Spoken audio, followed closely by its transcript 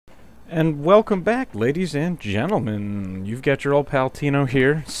And welcome back, ladies and gentlemen. You've got your old pal Tino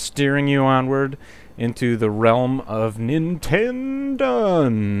here, steering you onward into the realm of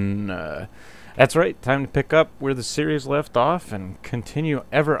NintenDONE. That's right, time to pick up where the series left off and continue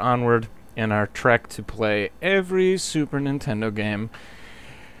ever onward in our trek to play every Super Nintendo game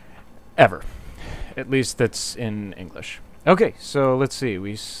ever. At least that's in English. Okay, so let's see.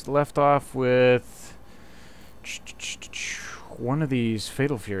 We left off with one of these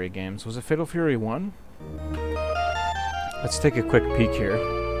Fatal Fury games. Was it Fatal Fury 1? Let's take a quick peek here.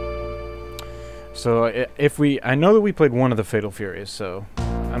 So I know that we played one of the Fatal Furies, so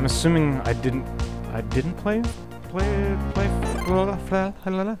I'm assuming I didn't play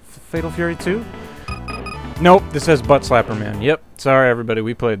Fatal Fury 2? Nope, this says Butt Slapper Man. Yep, sorry everybody,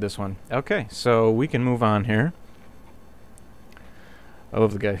 we played this one. Okay, so we can move on here. I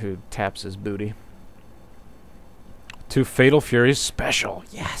love the guy who taps his booty. To Fatal Fury Special.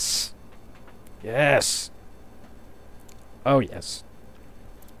 Yes! Yes! Oh, yes.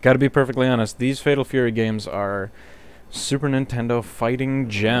 Gotta be perfectly honest, these Fatal Fury games are Super Nintendo fighting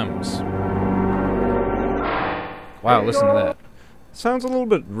gems. Wow, listen to that. Sounds a little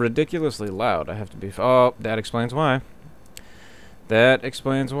bit ridiculously loud, I have to be... Oh, that explains why. That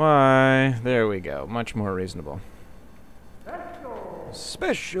explains why. There we go. Much more reasonable.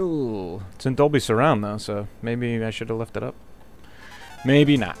 Special! It's in Dolby Surround, though, so maybe I should have left it up.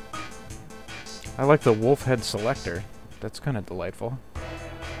 Maybe not. I like the wolf head selector. That's kind of delightful.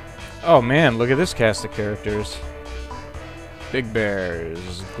 Oh, man, look at this cast of characters. Big Bear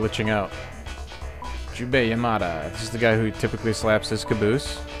is glitching out. Jubei Yamada. This is the guy who typically slaps his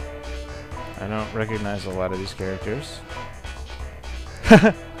caboose. I don't recognize a lot of these characters.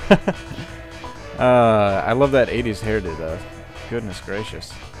 I love that 80s hairdo, though. Goodness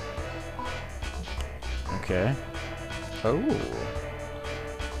gracious. Okay. Oh.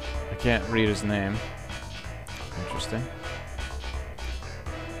 I can't read his name. Interesting.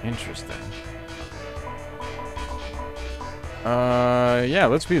 Interesting. Yeah,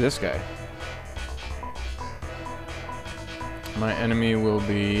 let's be this guy. My enemy will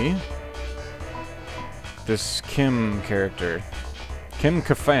be this Kim character. Kim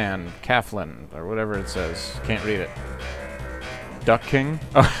Kaflin, or whatever it says. Can't read it. Duck King?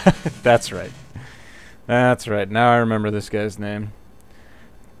 Oh, that's right. That's right. Now I remember this guy's name.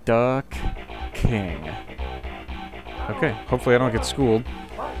 Duck King. Okay, hopefully I don't get schooled.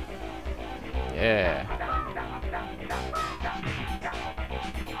 Yeah.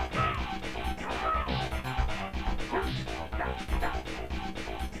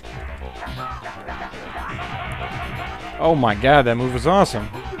 Oh my god, that move was awesome.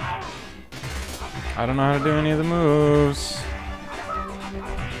 I don't know how to do any of the moves.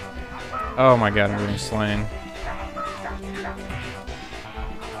 Oh my god, I'm getting slain.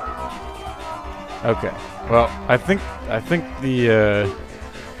 Okay. Well, I think the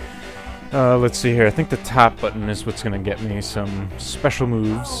let's see here. I think the top button is what's gonna get me some special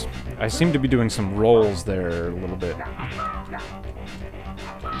moves. I seem to be doing some rolls there a little bit.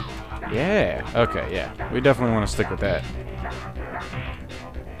 Yeah. Okay, yeah. We definitely want to stick with that.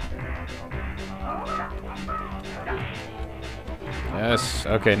 Yes.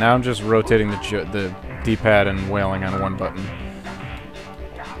 Okay, now I'm just rotating the D-pad and wailing on one button.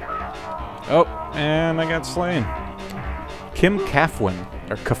 Oh, and I got slain. Kim Kafwin,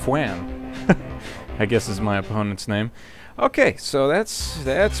 or Kafwan, I guess is my opponent's name. Okay, so that's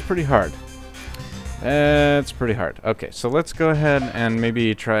pretty hard. That's pretty hard. Okay, so let's go ahead and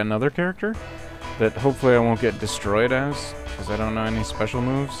maybe try another character that hopefully I won't get destroyed as, because I don't know any special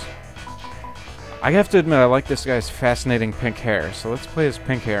moves. I have to admit, I like this guy's fascinating pink hair, so let's play as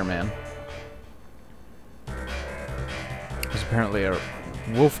Pink Hair Man. He's apparently a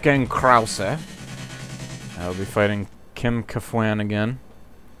Wolfgang Krause. I'll be fighting Kim Kafwan again.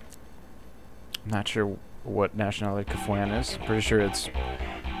 I'm not sure what nationality Kafwan is. Pretty sure it's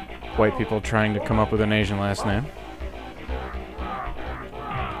white people trying to come up with an Asian last name.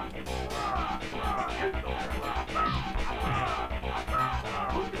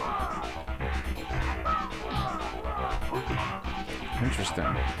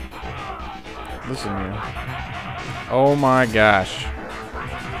 Interesting. Listen here. Oh my gosh.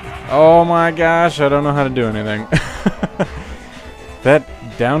 Oh my gosh, I don't know how to do anything. That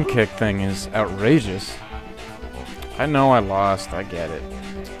down kick thing is outrageous. I know I lost, I get it.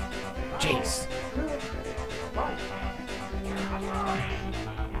 Jeez.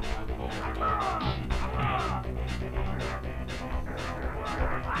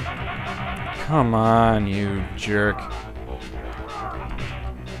 Come on, you jerk.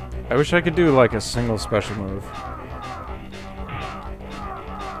 I wish I could do like a single special move.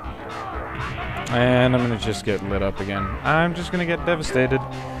 And I'm gonna just get lit up again. I'm just gonna get devastated.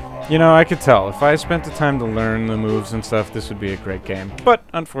 You know, I could tell. If I spent the time to learn the moves and stuff, this would be a great game. But,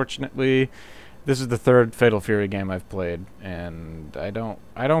 unfortunately, this is the third Fatal Fury game I've played, and I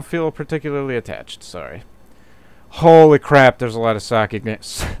don't feel particularly attached, sorry. Holy crap, there's a lot of soccer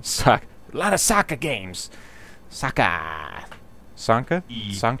games. A lot of soccer games. Soccer. Sanka?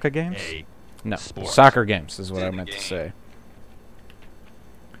 Sanka games? No, sports. Soccer games is what I meant to say.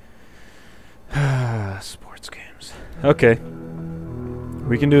 Sports games. Okay.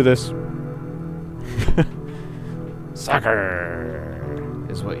 We can do this. Soccer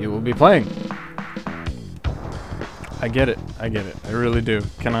is what you will be playing. I get it. I get it. I really do.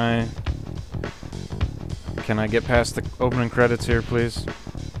 Can I get past the opening credits here, please?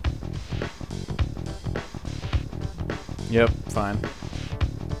 Yep, fine.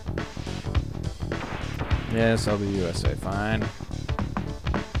 Yes, I'll be USA. Fine.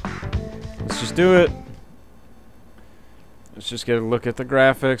 Let's just do it. Let's just get a look at the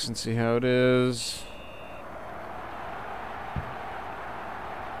graphics and see how it is.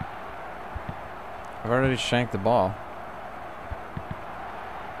 I've already shanked the ball.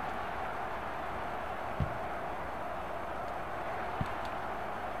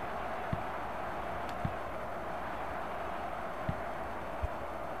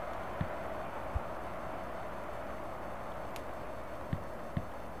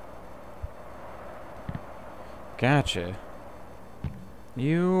 Gotcha.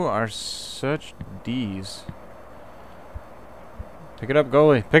 You are such D's. Pick it up,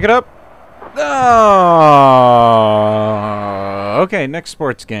 goalie. Pick it up! Oh! Okay, next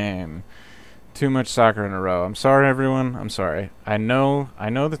sports game. Too much soccer in a row. I'm sorry, everyone. I'm sorry. I know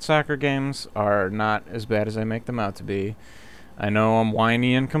that soccer games are not as bad as I make them out to be. I know I'm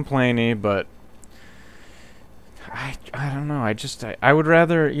whiny and complainy, but I don't know. I would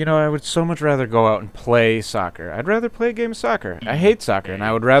rather, you know, I would so much rather go out and play soccer. I'd rather play a game of soccer. I hate soccer, and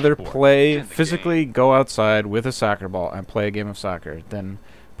I would rather physically go outside with a soccer ball and play a game of soccer than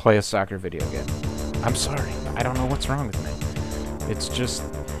play a soccer video game. I'm sorry. I don't know what's wrong with me. It's just,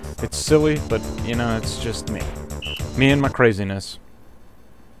 it's silly, but, you know, it's just me. Me and my craziness.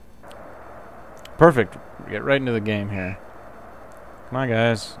 Perfect. Get right into the game here. Come on,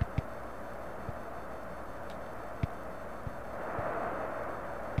 guys.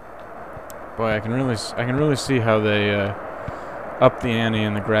 Boy, I can really see how they up the ante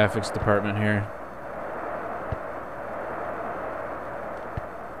in the graphics department here.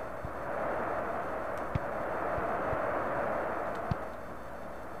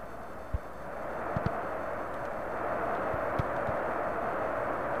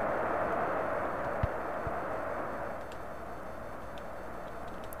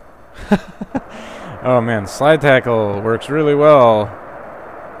 Oh man, slide tackle works really well.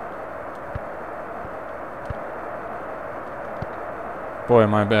 Boy,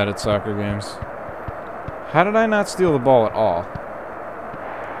 am I bad at soccer games. How did I not steal the ball at all?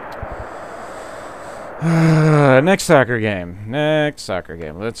 Next soccer game. Next soccer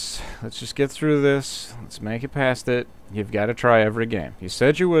game. Let's just get through this. Let's make it past it. You've got to try every game. You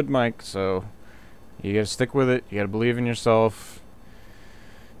said you would, Mike, so you got to stick with it. You got to believe in yourself.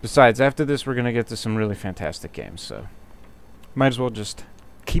 Besides, after this, we're going to get to some really fantastic games, so might as well just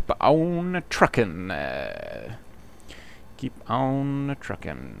keep on trucking. Keep on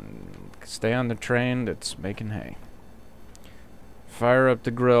trucking. Stay on the train that's making hay. Fire up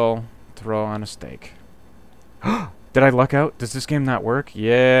the grill. Throw on a steak. Did I luck out? Does this game not work?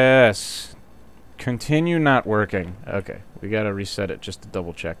 Yes. Continue not working. Okay, we got to reset it just to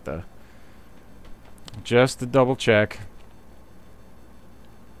double check, though. Just to double check.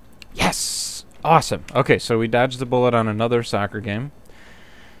 Yes! Awesome. Okay, so we dodged the bullet on another soccer game.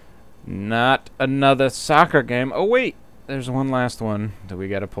 Not another soccer game. Oh, wait. There's one last one that we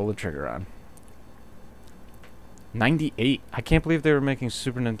got to pull the trigger on. 98. I can't believe they were making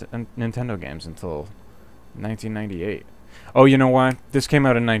Super Nintendo games until 1998. Oh, you know why? This came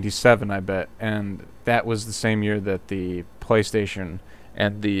out in 97, I bet. And that was the same year that the PlayStation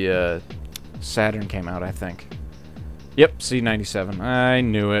and the Saturn came out, I think. Yep, see, 97. I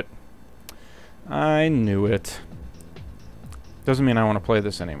knew it. I knew it. Doesn't mean I want to play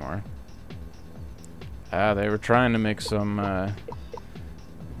this anymore. They were trying to make some,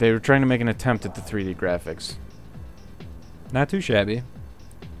 they were trying to make an attempt at the 3D graphics. Not too shabby.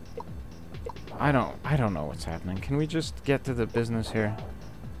 I don't know what's happening. Can we just get to the business here?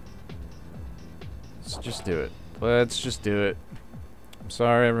 Let's just do it. Let's just do it. I'm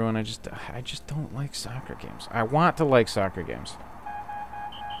sorry, everyone. I just don't like soccer games. I want to like soccer games.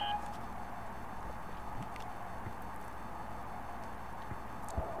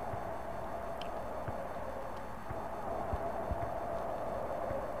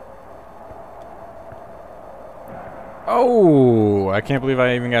 Oh, I can't believe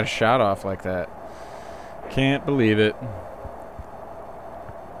I even got a shot off like that. Can't believe it.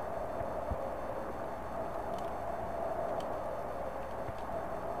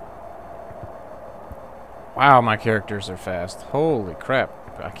 Wow, my characters are fast. Holy crap.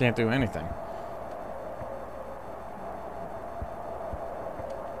 I can't do anything.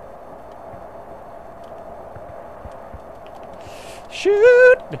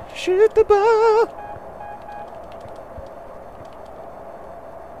 Shoot! Shoot the ball!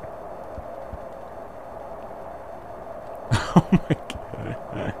 Oh my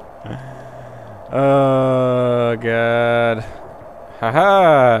god. Oh god.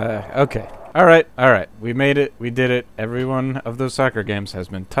 Haha. Okay. Alright, alright. We made it. We did it. Every one of those soccer games has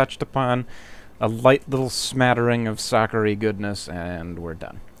been touched upon. A light little smattering of soccer-y goodness, and we're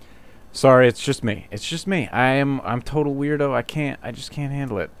done. Sorry, it's just me. It's just me. I'm total weirdo. I just can't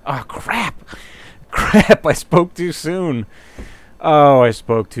handle it. Oh crap! Crap, I spoke too soon. Oh, I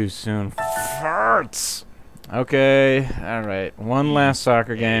spoke too soon. Farts! Okay, alright. One last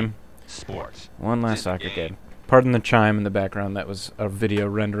soccer game. Sports. One last soccer game. Pardon the chime in the background. That was a video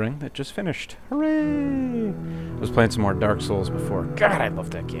rendering that just finished. Hooray! I was playing some more Dark Souls before. God, I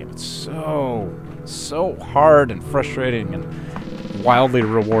love that game. It's so hard and frustrating and wildly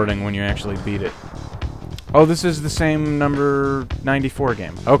rewarding when you actually beat it. Oh, this is the same number 94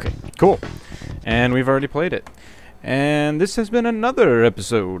 game. Okay, cool. And we've already played it. And this has been another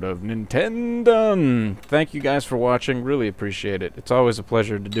episode of NintenDONE. Thank you guys for watching. Really appreciate it. It's always a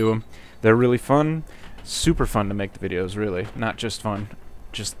pleasure to do them. They're really fun. Super fun to make the videos, really. Not just fun.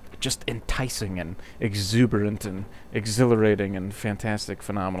 Just enticing and exuberant and exhilarating and fantastic,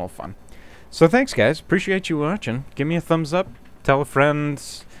 phenomenal fun. So thanks, guys. Appreciate you watching. Give me a thumbs up. Tell a friend.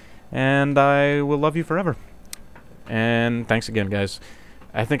 And I will love you forever. And thanks again, guys.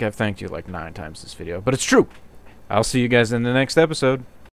 I think I've thanked you like 9 times this video. But it's true. I'll see you guys in the next episode.